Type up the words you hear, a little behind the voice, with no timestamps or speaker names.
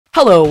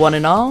Hello one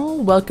and all,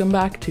 welcome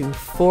back to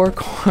Four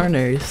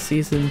Corners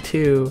Season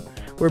 2.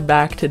 We're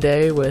back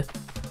today with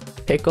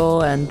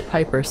Pickle and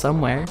Hyper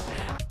somewhere.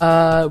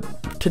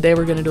 Today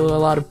we're gonna do a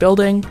lot of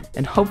building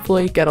and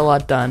hopefully get a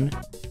lot done.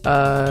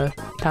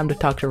 Time to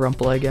talk to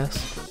Rumple, I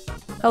guess.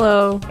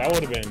 Hello. That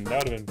would have been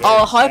very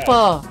Oh, sad.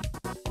 Hyper!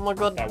 Oh my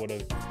god. That would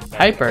have.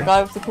 Hyper. The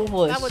guy with the cool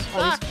voice. That would I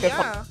need suck, to go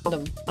yeah. find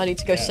them. I need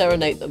to go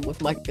serenade them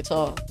with my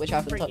guitar, which I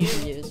haven't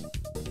touched in years.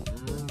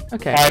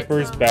 Okay.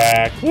 Hyper's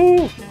back.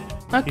 Woo!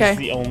 Okay. He's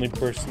the only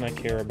person I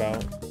care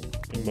about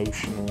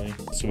emotionally,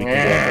 so we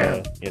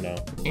can get you know.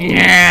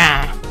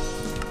 Yeah.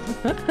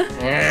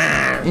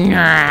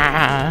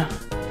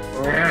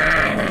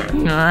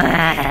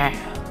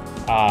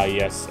 Ah,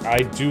 yes, I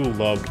do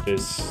love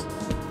this.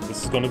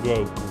 This is gonna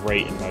go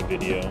great in my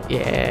video.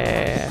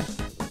 Yeah.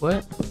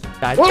 What?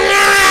 Died.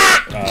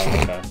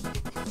 Oh,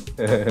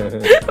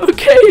 okay.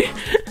 Okay.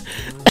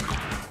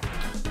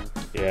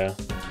 Yeah.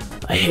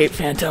 I hate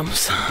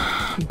phantoms.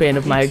 Bane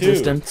of my Me too.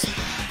 existence.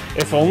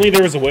 If only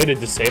there was a way to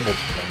disable them.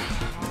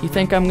 You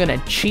think I'm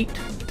gonna cheat?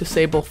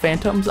 Disable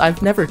phantoms?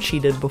 I've never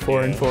cheated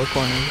before in Yeah. Four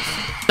Corners.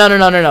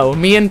 No.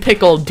 Me and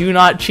Pickle do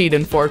not cheat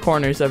in Four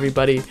Corners,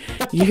 everybody.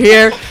 You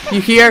hear?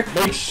 You hear?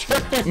 Make sure.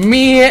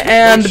 Me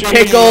and Make sure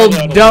Pickle you yell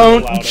that a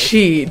don't little louder.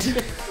 cheat.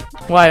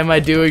 Why am I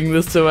doing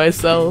this to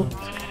myself?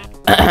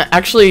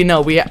 Actually,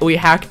 no, we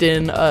hacked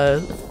in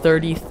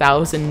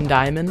 30,000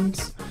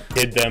 diamonds.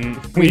 Hid them.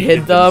 We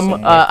hid them.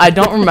 somewhere. I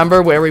don't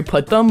remember where we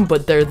put them,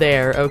 but they're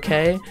there,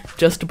 okay?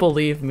 Just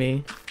believe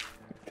me.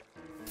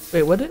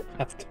 Wait, what did...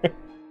 After.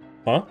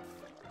 Huh?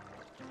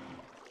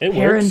 It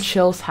Pear and works.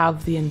 Chills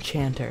have the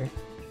enchanter.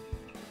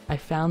 I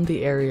found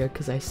the area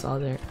because I saw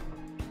there.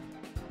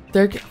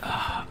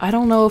 I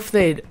don't know if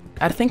they'd...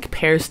 I think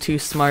Pear's too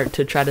smart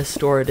to try to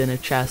store it in a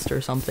chest or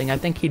something. I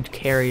think he'd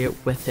carry it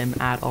with him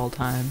at all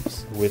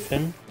times. With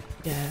him?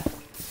 Yeah.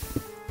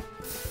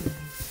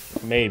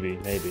 Maybe.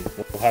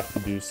 We'll have to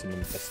do some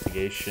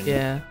investigation.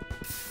 Yeah.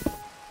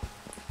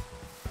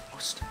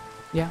 Toast.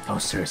 Yeah. Oh,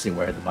 seriously,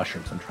 where are the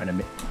mushrooms? I'm trying to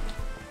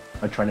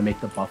make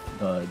the buff,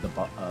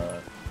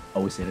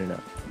 always internet.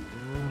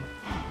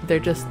 They're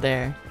just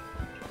there.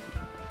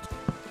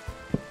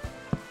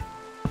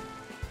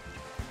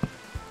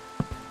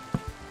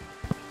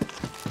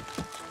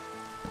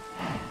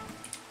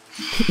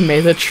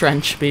 May the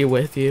trench be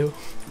with you.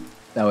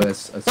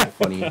 That's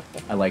funny.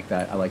 I like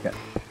that.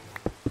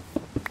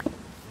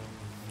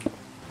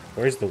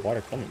 Where's the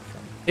water coming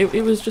from?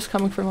 It was just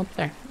coming from up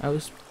there.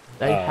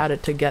 I had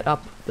it to get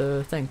up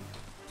the thing.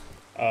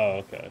 Oh,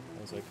 okay.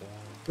 I was like,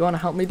 You want to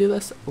help me do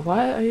this?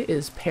 Why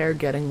is Pear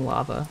getting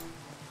lava?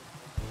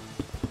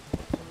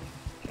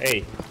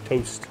 hey,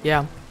 Toast.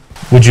 Yeah.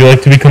 Would you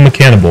like to become a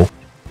cannibal?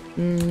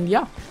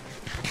 Yeah.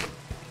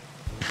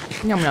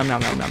 Nom nom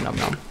nom nom nom nom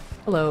nom.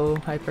 Hello,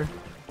 Hyper.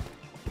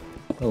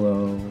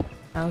 Hello.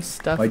 How's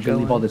stuff Why'd you going?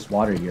 leave all this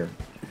water here?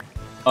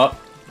 Oh,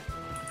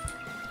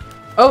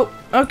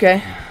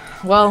 okay.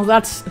 Well,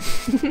 that's...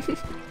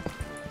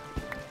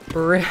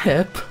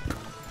 Rip.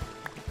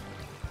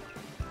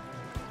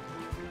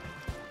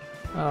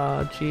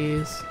 Oh,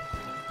 jeez.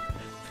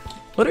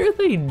 What are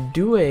they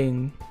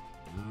doing?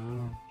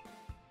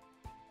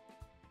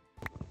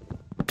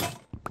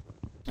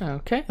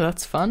 Okay,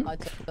 that's fun. Hi,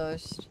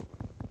 Toast.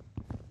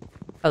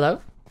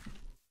 Hello?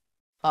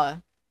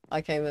 Hi.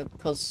 I came in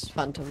because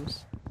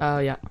phantoms. Oh,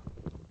 yeah.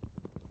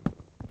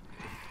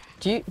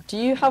 Do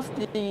you have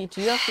the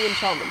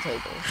enchantment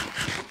table?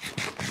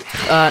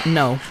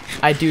 No.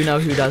 I do know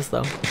who does,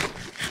 though.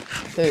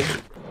 Who?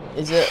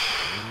 Is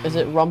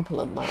it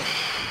Rumple and that?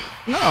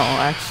 No,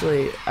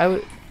 actually,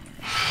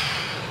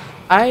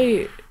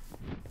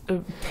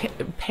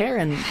 Pear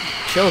and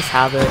Chills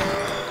have it.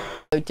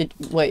 Oh,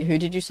 wait, who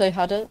did you say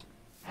had it?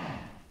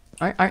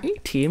 Aren't you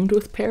teamed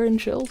with Pear and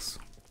Chills?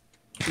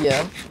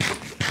 Yeah.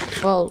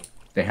 Well,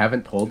 They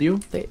haven't told you?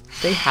 they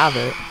have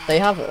it. They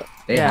have it.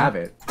 They Yeah. have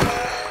it.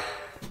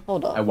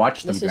 Hold on. I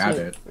watched them This is grab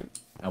new- it.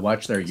 I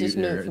watched their This is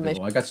new user.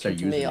 information Well, I guess their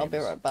to me. I'll be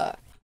usernames. right back.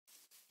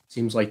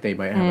 Seems like they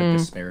might have a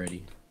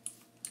disparity.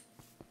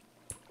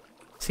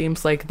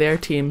 Seems like their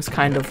team's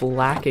kind of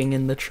lacking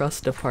in the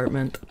trust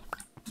department.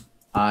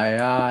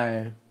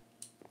 Aye.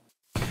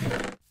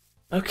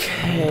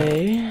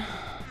 Okay.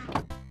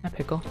 Hi,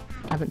 Pickle.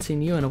 Haven't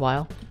seen you in a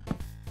while.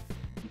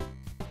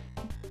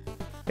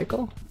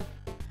 Pickle?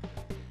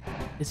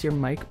 Is your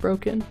mic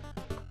broken?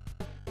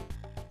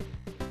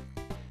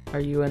 Are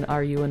you in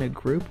a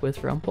group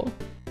with Rumple?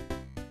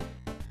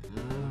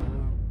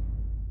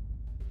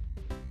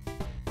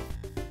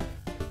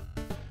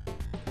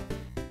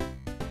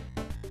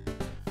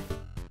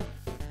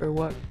 Or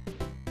what?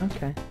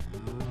 Okay.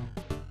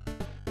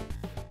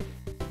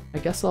 I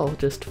guess I'll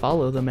just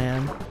follow the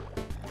man.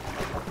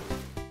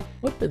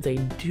 What are they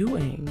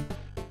doing?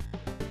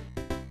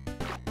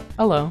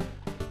 Hello.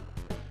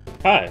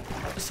 Hi.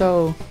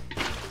 So,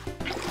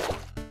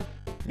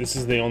 This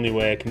is the only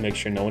way I can make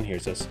sure no one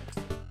hears us.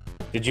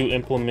 Did you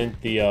implement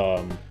the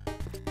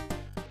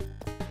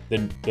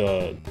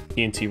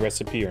TNT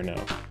recipe or no?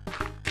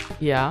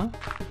 yeah.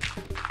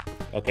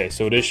 Okay,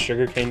 so it is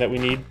sugarcane that we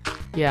need.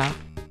 Yeah.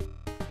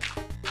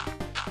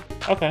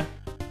 Okay.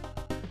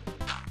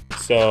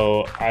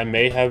 So I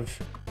may have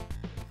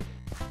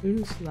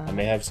Who's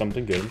that?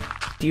 something good.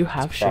 Do you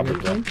have sugar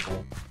Probably.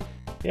 cane?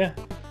 Yeah.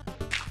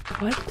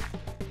 What?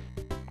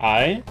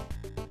 I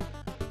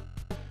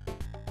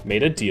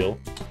made a deal,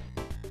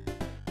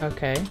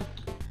 Okay.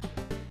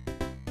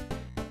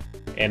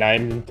 and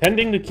I'm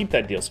intending to keep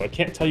that deal. So I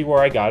can't tell you where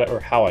I got it or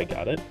how I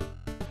got it.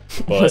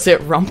 But Was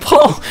it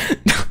Rumpel?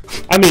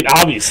 I mean,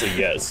 obviously,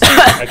 yes.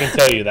 I can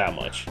tell you that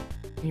much.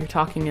 You're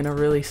talking in a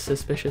really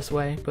suspicious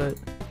way, but...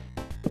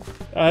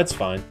 That's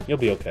fine. You'll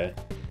be okay.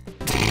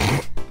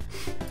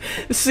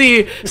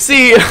 See,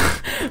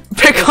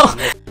 Pickle!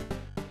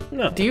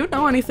 No. Do you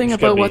know anything Just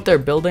about gotta what be- they're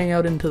building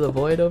out into the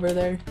void over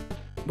there?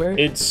 Where?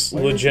 It's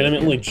where is it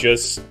legitimately again?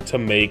 just to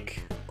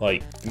make,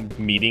 like,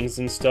 meetings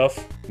and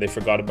stuff. They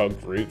forgot about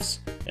groups.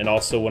 And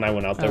also, when I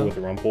went out there Oh. with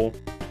Rumpel,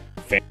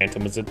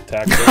 Phantoms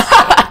attacked us.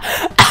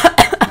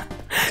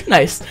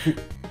 Nice.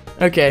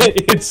 Okay.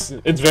 It's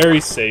very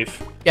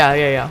safe. Yeah.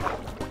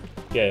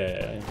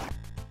 Yeah.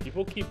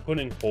 People keep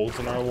putting holes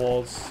in our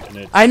walls, and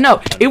it's I know.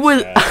 kind It of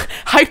was... sad.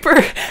 Hyper...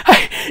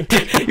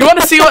 You want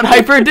to see what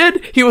Hyper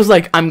did? He was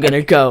like, I'm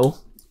gonna go.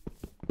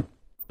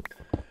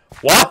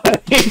 Why?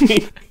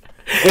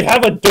 They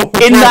have a door In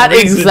for a that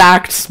reason.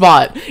 exact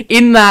spot.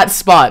 In that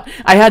spot.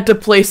 I had to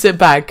place it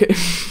back.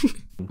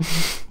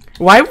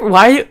 Why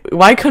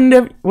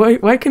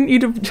couldn't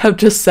you have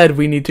just said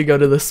we need to go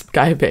to the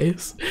sky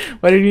base?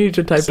 Why did you need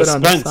to type it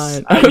on the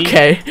Suspense. sign?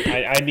 Okay.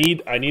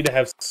 I need to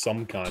have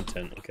some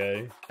content,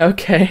 okay?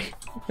 Okay.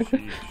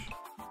 Sheesh.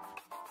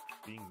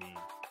 Being mean.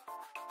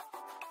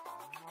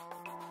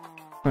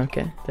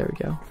 Okay, there we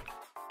go.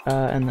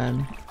 And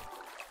then...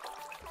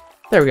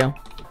 There we go.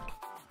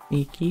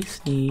 Sneaky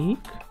sneak.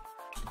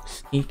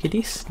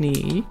 Sneakity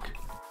sneak.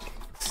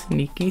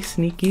 Sneaky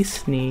sneaky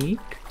sneak.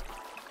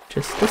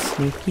 Just a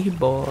sneaky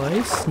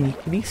boy.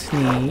 Sneakity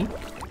sneak.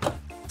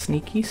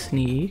 Sneaky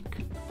sneak.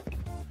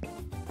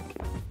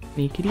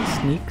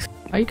 Sneakity sneaks.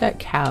 Oh, you got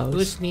cows.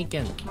 Who's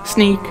sneaking?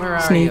 Sneak, Where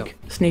are sneak,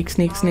 you? sneak,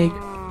 sneak, sneak.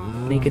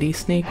 Sneakity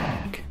sneak.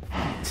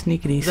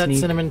 Sneakity Is that sneak.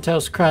 Cinnamon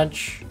Toast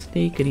Crunch?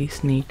 Sneakity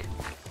sneak.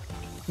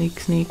 Sneak,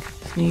 sneak,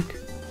 sneak.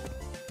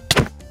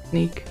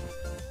 Sneak,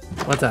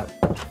 What's up?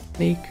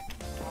 sneak.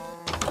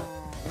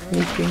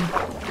 Sneaking.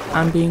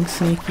 I'm being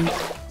sneaky.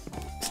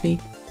 Sneak.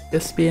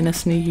 Just being a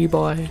sneaky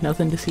boy.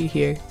 Nothing to see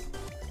here.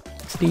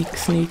 Sneak,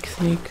 sneak,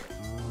 sneak.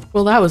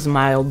 Well, that was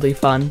mildly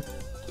fun.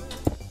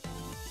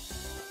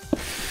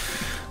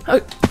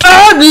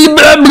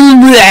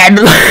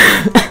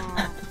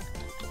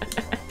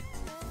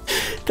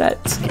 That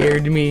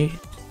scared me.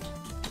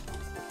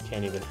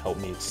 Can't even help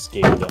me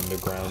escape the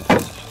underground.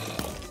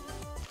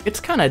 It's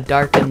kind of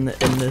dark in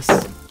this.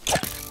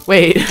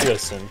 Wait,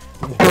 Listen,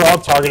 we're all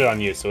targeted on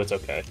you, so it's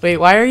okay. wait.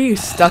 Why are you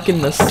stuck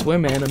in the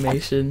swim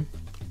animation?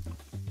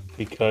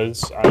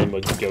 Because I'm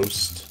a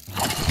ghost.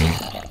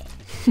 I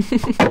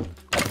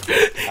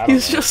don't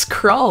He's know. just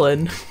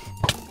crawling.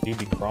 You'd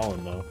be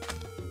crawling though.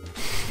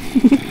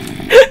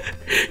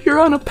 You're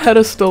on a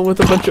pedestal with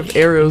a bunch of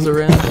arrows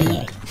around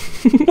you.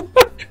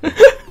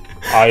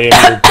 I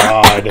am your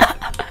god.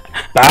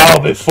 Bow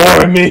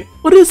before me.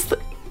 What is the?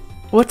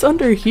 What's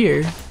under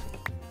here?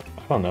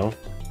 I don't know.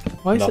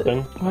 Why is Nothing.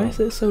 it? Why is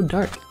it so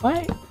dark?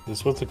 Why?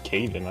 This was a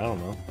cave in. I don't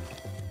know.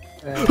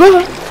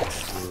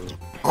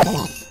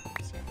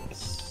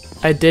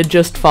 I did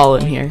just fall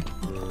in here,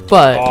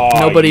 but Oh,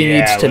 nobody yeah,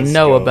 needs to let's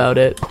know go. about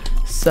it.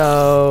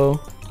 So,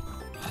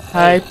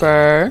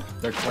 Hyper.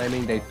 They're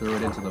claiming they threw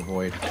it into the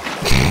void.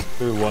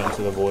 Threw one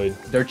into the void.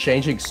 They're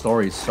changing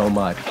stories so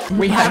much.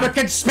 We have a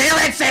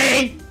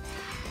conspiracy!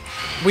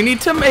 We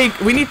need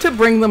to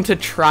bring them to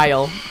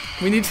trial.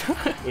 We need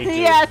to. We do.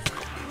 Yes.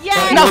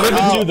 Yes. In No.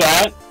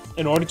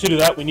 order to do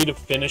that, we need to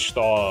finish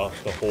the hall.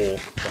 A hole.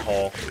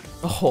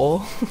 The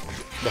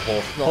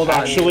hole. Hold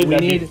on. Actually, we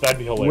that'd need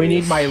be hilarious. we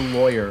need my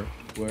lawyer.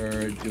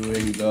 We're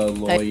doing the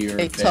lawyer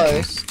Hey, bit.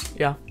 Toast.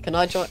 Yeah. Can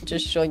I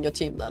just join your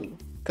team then?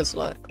 Because,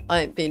 like, I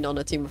ain't been on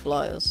a team of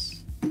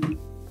liars.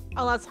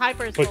 Unless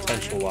Hyper's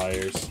potential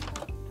liars.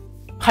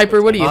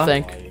 Hyper, what do you Huh?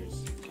 think?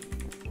 Liars.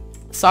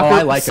 Soccer, Oh,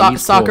 I like him.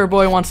 He's soccer cool.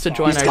 boy wants to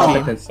join He's our cool.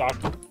 team. Because-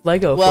 Soccer.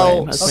 Lego Well,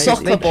 flame. That's Okay, amazing.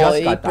 Soccer they just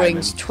Boy got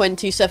brings diamonds.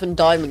 27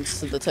 diamonds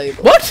to the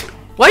table. What?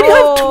 Why do you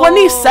have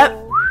 27?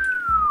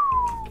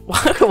 Why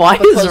is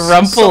Because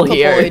Rumpel Soccer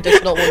here? Boy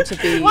does not want to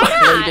be Why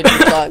not? bladed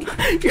with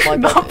diamonds. You're My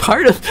not bad.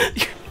 part of.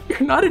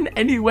 You're not in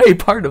any way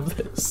part of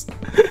this.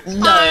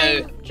 No.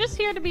 I'm just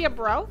here to be a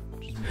bro.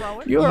 Just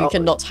bro it. You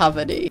cannot have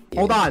any.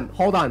 Hold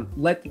on.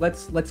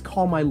 Let's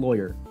call my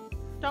lawyer.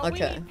 Don't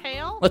Okay. we need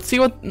pale? Let's see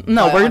what.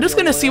 No, I we're am just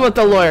your gonna see lawyer. what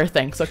the lawyer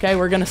thinks. Okay,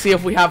 we're gonna see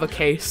if we have a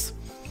case.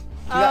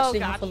 You Oh, actually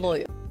have a gotcha.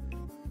 lawyer.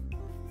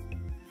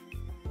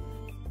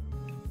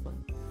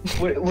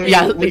 What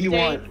Yeah, do you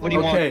want? What do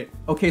you want?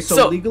 Okay, so,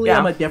 So, legally yeah.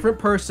 I'm a different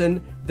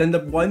person than the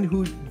one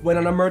who went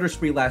on a murder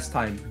spree last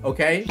time,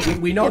 okay?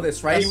 We know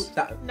this, right? Yes.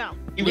 No.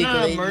 You went on a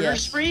Legally, murder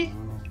yes. spree?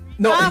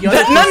 No, the No, other no,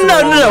 person no, went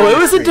on no, a It murder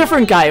was a spree.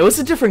 different guy. It was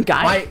a different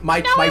guy. My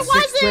No, it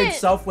sixth grade wasn't.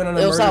 self went on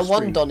a It was murder that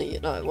one spree. Donnie.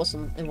 No, it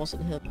wasn't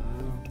him.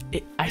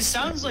 It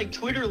sounds like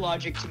Twitter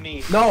logic to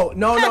me. No.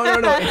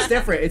 It's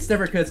different. It's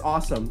different because it's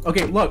awesome.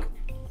 Okay, look.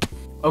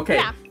 Okay,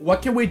 Yeah.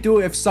 what can we do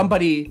if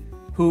somebody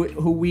who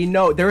we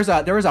know there is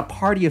a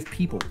party of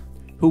people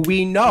who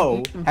we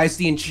know has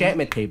the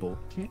enchantment table,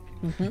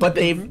 but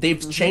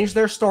they've changed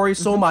their story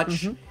so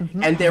much,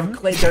 and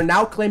they're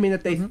now claiming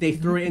that they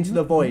threw it into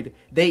the void.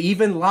 They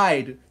even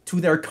lied to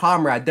their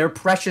comrade, their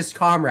precious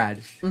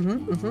comrade.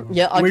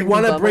 Yeah, We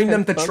want to bring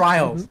them to confirm.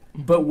 trial,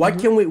 but what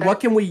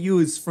can we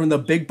use from the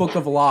big book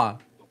of law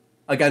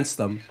against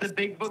them? The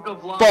big book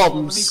of law.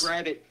 Bombs. Let me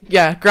grab it.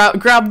 Yeah,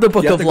 grab the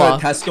book You have of to go law.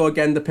 to Tesco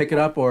again to pick it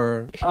up,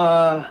 or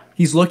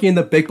he's looking in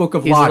the big book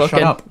of He's law. looking.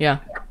 Shut up. Yeah.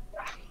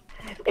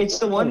 It's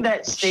the one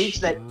that states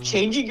that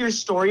changing your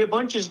story a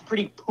bunch is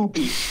pretty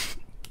poopy.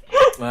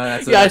 Yeah,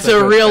 it's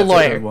a real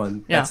lawyer. Good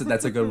one. Yeah.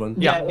 That's a good one.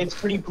 Yeah. It's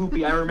pretty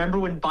poopy. I remember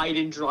when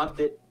Biden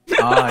dropped it.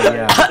 Ah,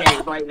 yeah.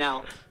 Okay, right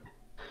now.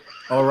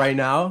 Oh, right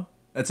now?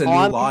 That's a new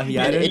I'm law he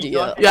an added?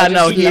 idiot. Yeah,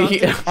 no, He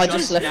he I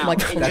just left my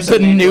That's the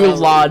new manual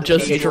law on the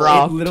just table.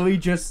 dropped. You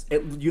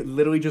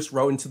literally just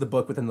wrote into the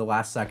book within the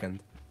last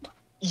second.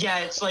 Yeah,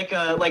 it's like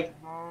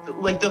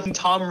the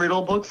Tom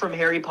Riddle book from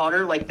Harry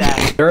Potter, like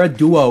that. They're a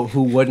duo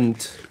who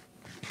wouldn't.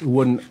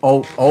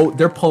 Oh,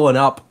 they're pulling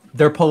up.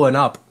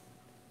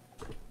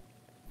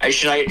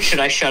 Should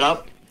I shut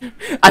up?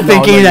 I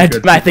think no, you you're need.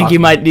 good. I think you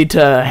Keep might need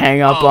to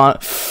hang up on.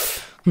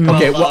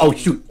 Okay. Well, Well, oh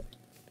shoot.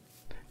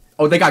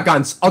 Oh, they got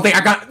guns. Oh, they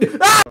got guns.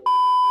 Ah!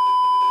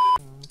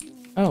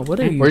 Oh, what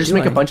are you We're just doing?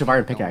 making a bunch of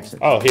iron pickaxes.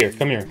 Oh, here,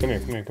 come here.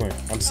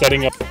 I'm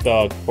setting up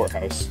the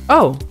courthouse.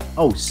 Oh,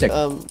 Oh, sick.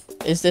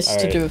 Is this to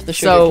Alright. do with the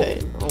So-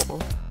 sugarcane? Oh.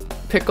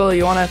 Pickle,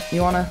 you wanna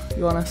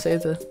say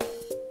the?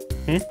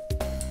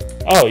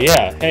 Oh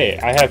yeah, hey,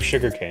 I have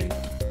sugarcane.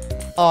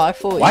 Oh, I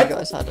thought What? you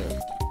guys had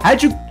it.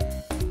 How'd you?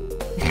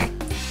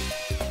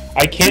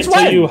 I can't Since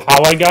tell when? you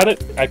how I got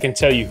it. I can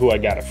tell you who I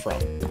got it from.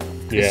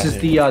 Yeah. This is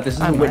the I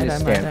might,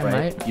 witness I might, stand, I right?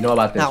 might. You know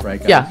about this, No. right?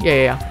 Guys?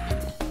 Yeah.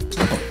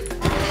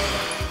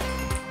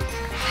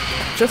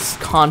 Just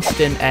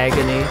constant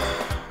agony.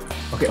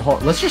 Okay, hold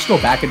on. Let's just go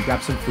back and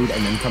grab some food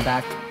and then come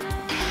back.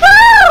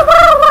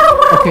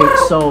 Okay,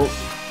 so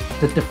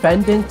the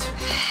defendant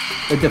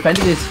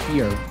is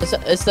here.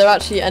 Is there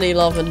actually any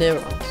lava near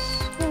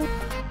us?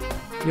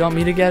 You want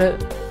me to get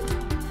it?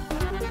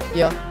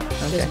 Yeah.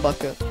 There's Okay. a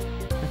bucket.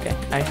 Okay,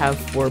 I have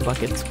 4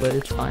 buckets, but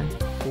it's fine.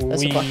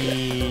 There's a bucket.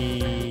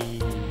 Wee.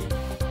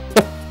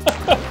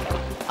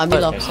 I'm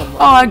in lava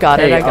somewhere. Oh, I got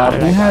it. Hey, I got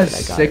it. who I got has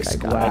it, I got 6 it, I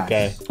got it. glass?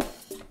 Okay.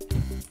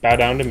 Bow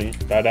down to me.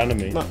 No, bow down to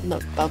me.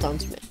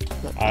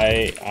 No.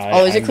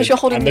 Oh, is it 'cause you're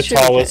holding I'm the the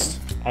sugar cane? tallest.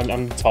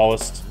 I'm the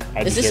tallest.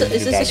 I Is deserve to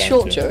this be a bowed down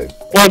short to. joke?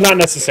 Well, not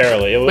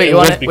necessarily. Wait, it you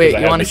was wanna- because wait, I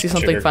you had wanna the see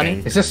something sugar funny?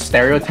 cane. Is this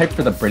stereotype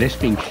for the British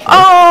being short?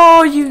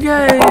 Oh, you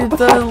guys.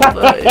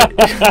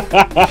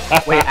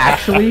 Wait,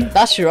 actually?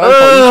 That's your own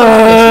fault.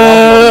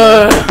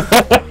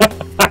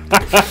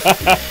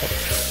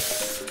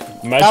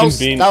 Imagine was-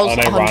 being that was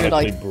 100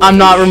 unironically British. I'm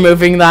not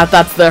removing that.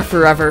 That's there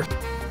forever.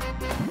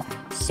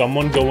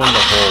 Someone go in the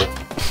hole.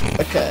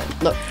 Okay,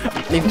 no.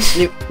 Leave.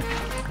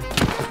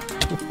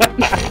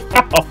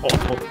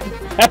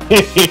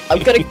 I'm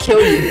gonna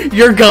kill you.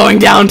 You're going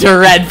down to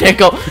red,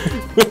 Pickle.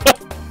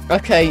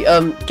 Okay,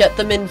 get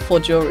them in for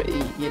jury,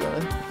 you know.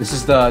 This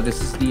is the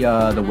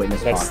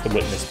witness That's box. the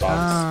witness box.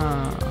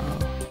 Ah.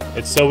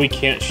 It's so we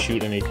can't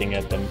shoot anything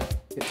at them.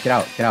 Get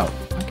out.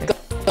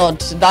 God,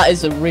 that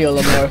is a real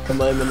American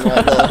moment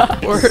right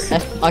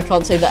there. I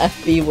can't say the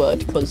FB word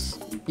because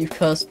you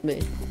cursed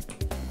me.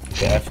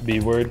 The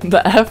FB word.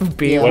 The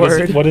FB Yeah.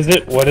 word. What is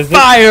it?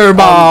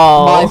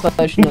 Fireball. My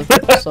version of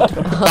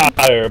soccer.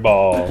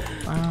 Fireball.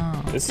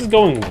 Wow. This is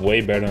going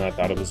way better than I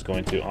thought it was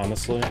going to,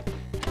 honestly.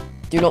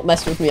 Do not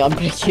mess with me, I'm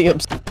breaking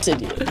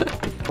obsidian.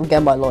 I'm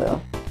getting my lawyer.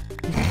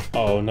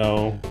 Oh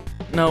no.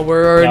 No,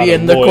 we're already Not a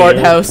in the lawyer.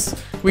 courthouse.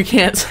 We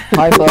can't.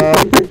 Hi, bro.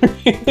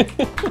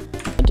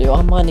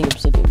 I'm mining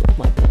obsidian with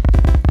my book.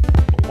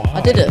 Why?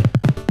 I did it.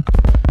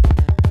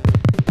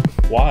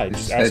 Why?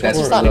 Just ask That's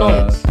for that it.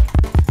 noise?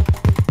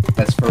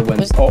 That's for when.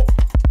 Was- Oh,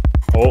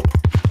 Oh.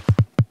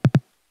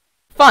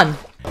 Fun.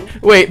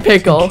 Wait,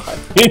 Pickle.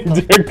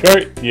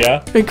 Yeah.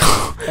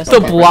 Pickle. That's The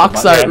not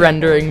blocks right. aren't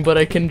rendering, but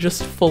I can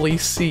just fully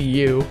see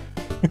you.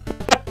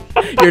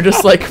 You're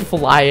just like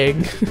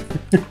flying.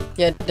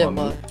 Yeah, didn't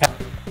work.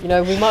 You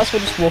know, we might as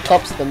well just walk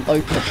up to them,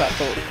 open the trap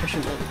door, and push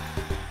them in.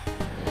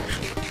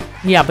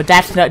 Yeah, but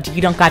that's not.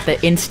 You don't got the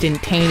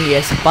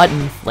instantaneous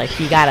button flick.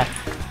 You gotta.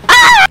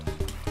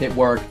 it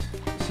worked.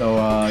 So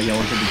yeah,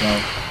 we're good to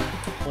go.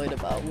 Point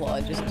about what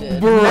I just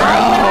did. Bro!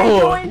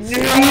 Now?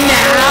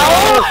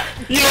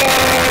 Yo!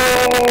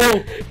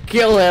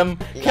 Kill him!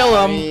 Kill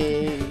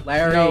him!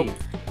 Larry. No.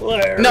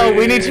 No,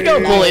 we need to go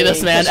bully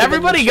this man.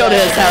 Everybody go to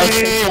his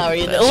house.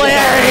 Larry!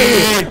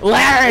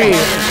 Larry!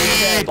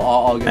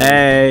 All good.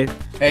 Hey.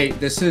 Hey,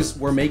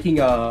 we're making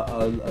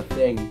a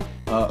thing,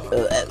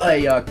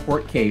 a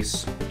court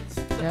case.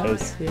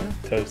 Toast.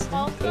 Toast.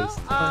 Also, Toast.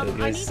 I You need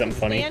guys to something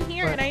funny? stand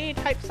here and I need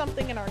to type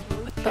something in our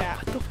group chat.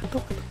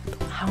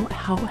 How?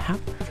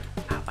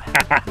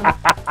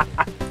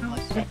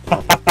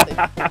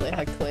 They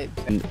had claims.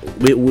 And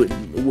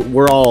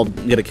we're all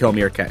gonna kill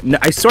Meerkat. No,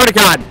 I swear to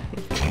God.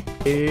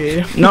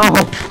 No.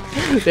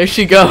 There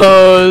she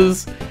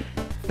goes.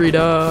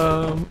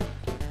 Freedom.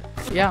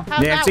 Yeah.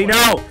 How's Nancy,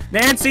 that no!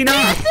 Nancy,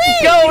 no!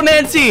 Go,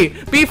 Nancy!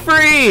 Be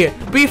free!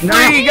 Be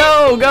free!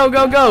 Go! Go!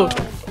 Go! Go!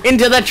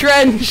 Into the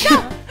trench! He's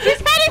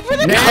heading for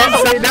the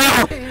Nancy,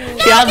 no!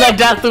 She has a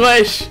death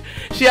wish!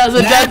 She has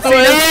a death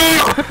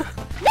wish!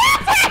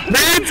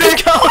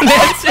 Nancy! Go,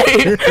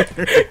 Nancy!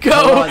 Go!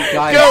 Come on,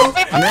 guys. Go!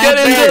 Get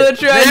into the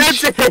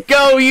trench! Nancy!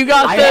 Go! You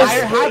got I this!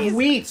 have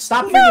wheat.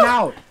 Stop freaking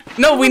out.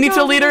 No, we need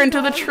to lead her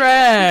into the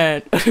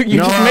trench! You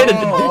No. just made an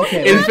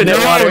Okay. infinite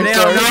water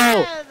source.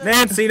 No!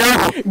 Nancy,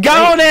 no!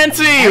 Go,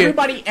 Nancy!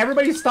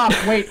 Everybody stop.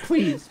 Wait,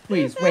 please.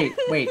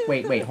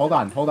 Wait. Hold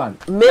on.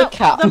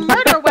 Meerkat, The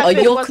murder are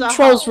weapon your was a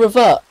controls hoe.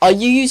 revert? Are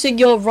you using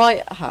your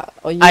right hand?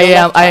 Or your I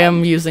left hand?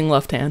 am using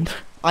left hand.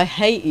 I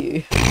hate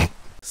you.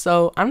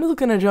 So, I'm just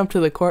gonna jump to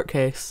the court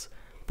case,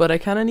 but I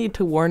kinda need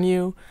to warn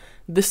you,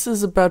 this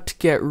is about to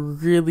get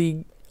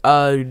really,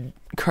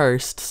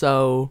 cursed,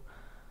 so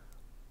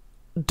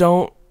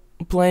don't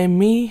blame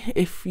me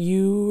if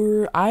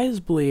your eyes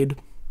bleed.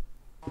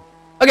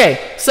 Okay,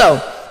 so,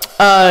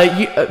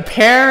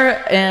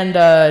 Pear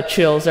and,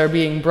 Chills are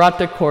being brought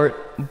to court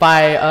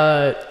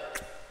by,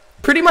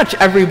 pretty much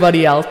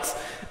everybody else,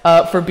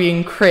 for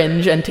being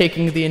cringe and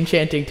taking the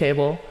enchanting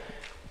table.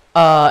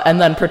 And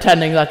then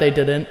pretending that they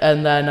didn't,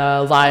 and then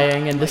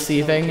lying and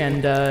deceiving,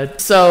 and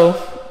so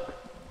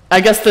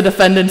I guess the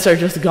defendants are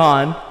just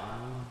gone.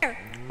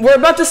 We're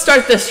about to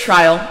start this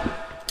trial,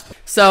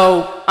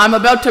 so I'm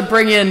about to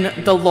bring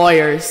in the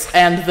lawyers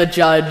and the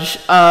judge.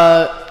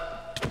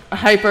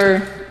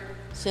 Hyper,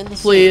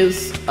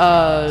 please,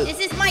 This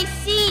is my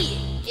seat,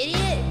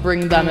 idiot.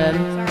 bring them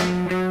in.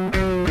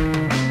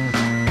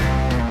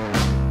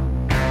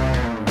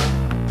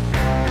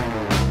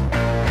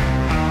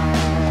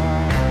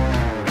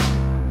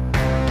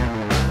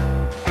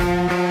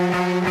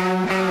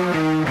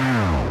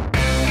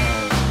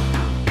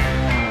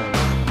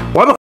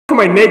 Why the f am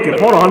I naked?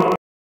 Hold on.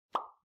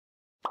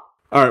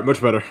 Alright,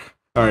 much better.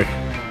 Alright.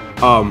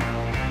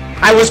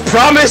 I was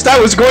promised I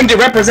was going to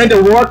represent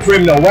a war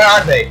criminal. Where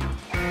are they?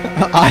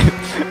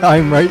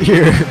 I'm right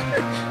here.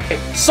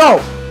 So,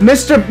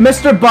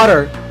 Mr.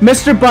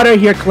 Butter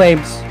here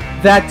claims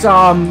that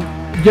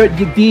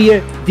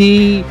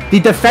the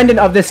defendant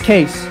of this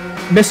case,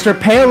 Mr.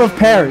 Pale of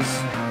Pears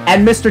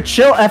and Mr.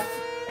 Chill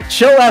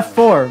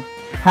F4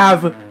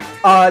 have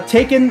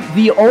taken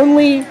the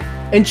only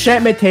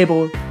enchantment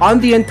table on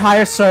the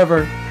entire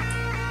server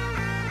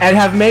and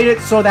have made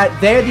it so that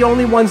they're the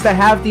only ones that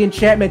have the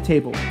enchantment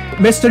table.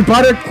 Mr.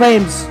 Butter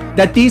claims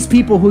that these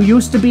people who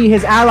used to be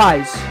his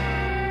allies,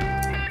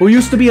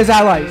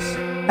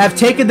 have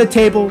taken the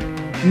table,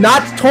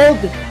 not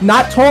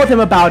told him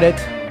about it,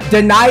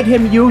 denied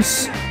him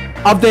use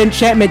of the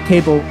enchantment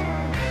table,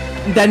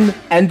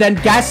 and then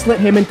gaslit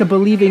him into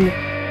believing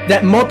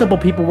that multiple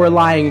people were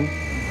lying.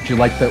 Would you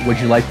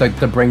like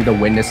to bring the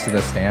witness to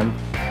the stand?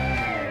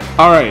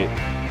 alright.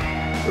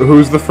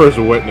 Who's the first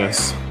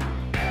witness?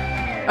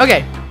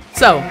 Okay,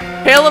 so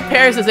Pale of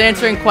Pears is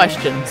answering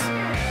questions.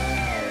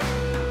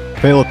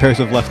 Pale of Pears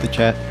have left the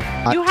chat.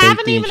 You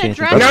haven't even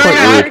addressed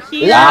That's her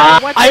here.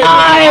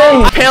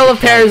 Pale of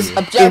Pears,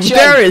 Objection.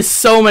 there is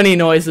so many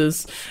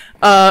noises.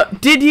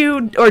 Did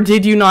you or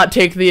did you not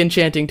take the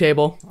enchanting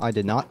table? I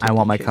did not. I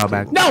want my cow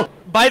back. No!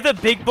 By the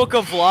big book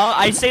of law,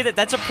 I say that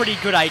that's a pretty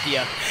good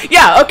idea.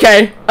 Yeah,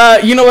 okay.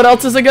 You know what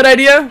else is a good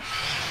idea?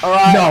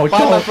 Alright, No, bye,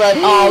 my don't. friend.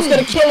 Oh, I was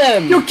gonna kill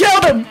him! You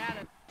killed him!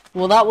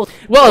 Well, that was...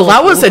 Well,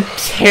 that was a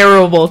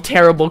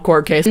terrible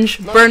court case.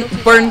 Burn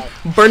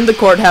the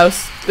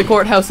courthouse. The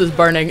courthouse is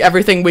burning.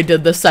 Everything we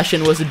did this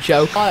session was a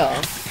joke.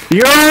 Fire.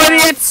 You're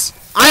idiots!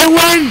 I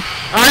win!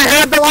 I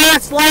had the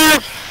last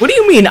laugh! What do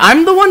you mean?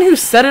 I'm the one who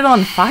set it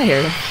on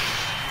fire.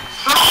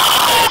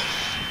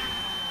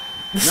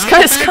 This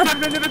guy's got...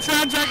 into the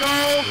trench, I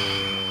go!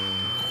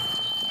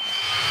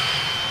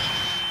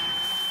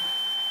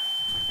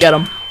 Get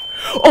him.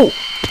 Oh!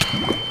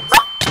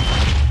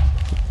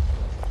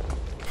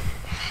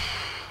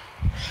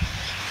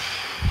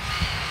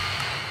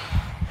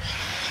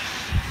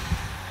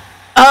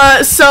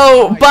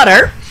 So,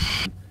 Butter.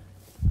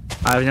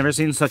 I've never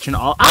seen such an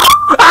all-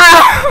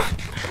 Run,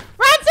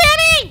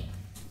 Sandy!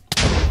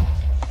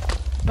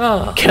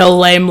 Kill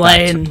Lame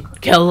Lane.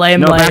 Kill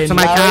Lame No, Lane. back to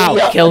my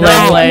cow. Kill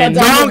Lame Lane.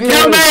 Don't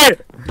kill me!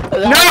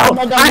 No!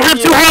 I have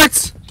 2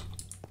 hearts!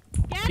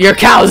 Your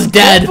cow's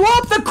dead. Blow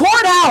up the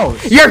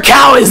courthouse! Your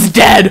cow is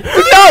dead.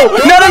 No!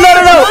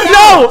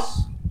 No!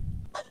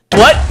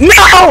 What?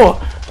 No!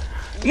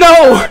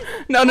 No!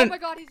 No! Oh my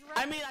god, he's right.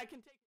 I mean, I can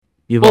take.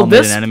 You've Well, all made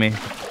this- an enemy.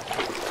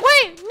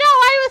 Wait, no,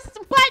 I was.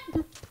 What?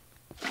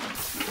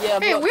 Yeah,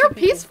 Hey, but we were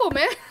peaceful,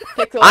 man.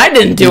 I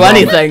didn't do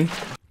anything.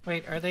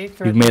 Wait, are they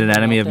You've made an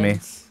enemy of me.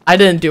 I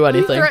didn't do You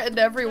anything. threatened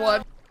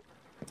everyone.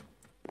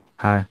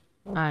 Hi.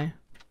 Hi.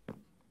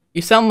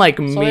 You sound like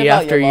Sorry me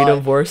about after your you life.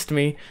 divorced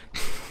me.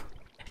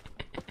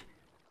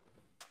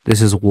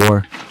 This is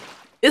war.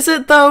 Is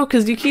it though?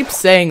 Because you keep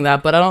saying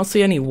that, but I don't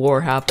see any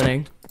war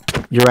happening.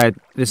 You're right.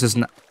 This is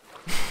not.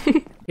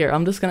 Here,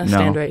 I'm just gonna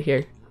stand right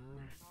here.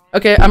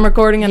 Okay, I'm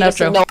recording an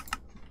outro. No.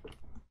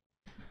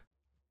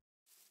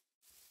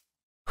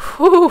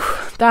 Whew,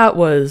 that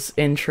was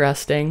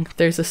interesting.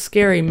 There's a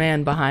scary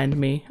man behind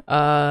me.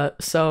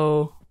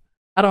 So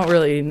I don't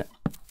really.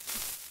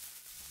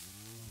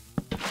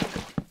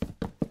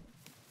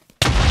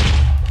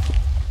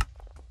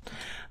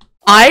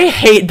 I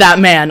hate that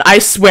man. I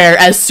swear.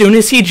 As soon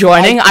as he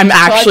joining, I'm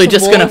actually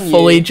just gonna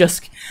fully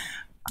just.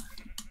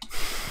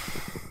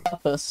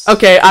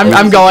 Okay,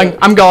 I'm going.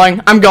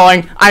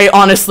 I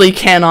honestly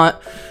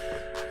cannot.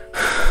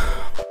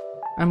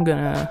 I'm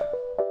gonna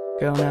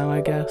go now,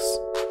 I guess.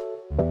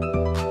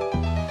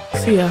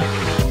 See ya.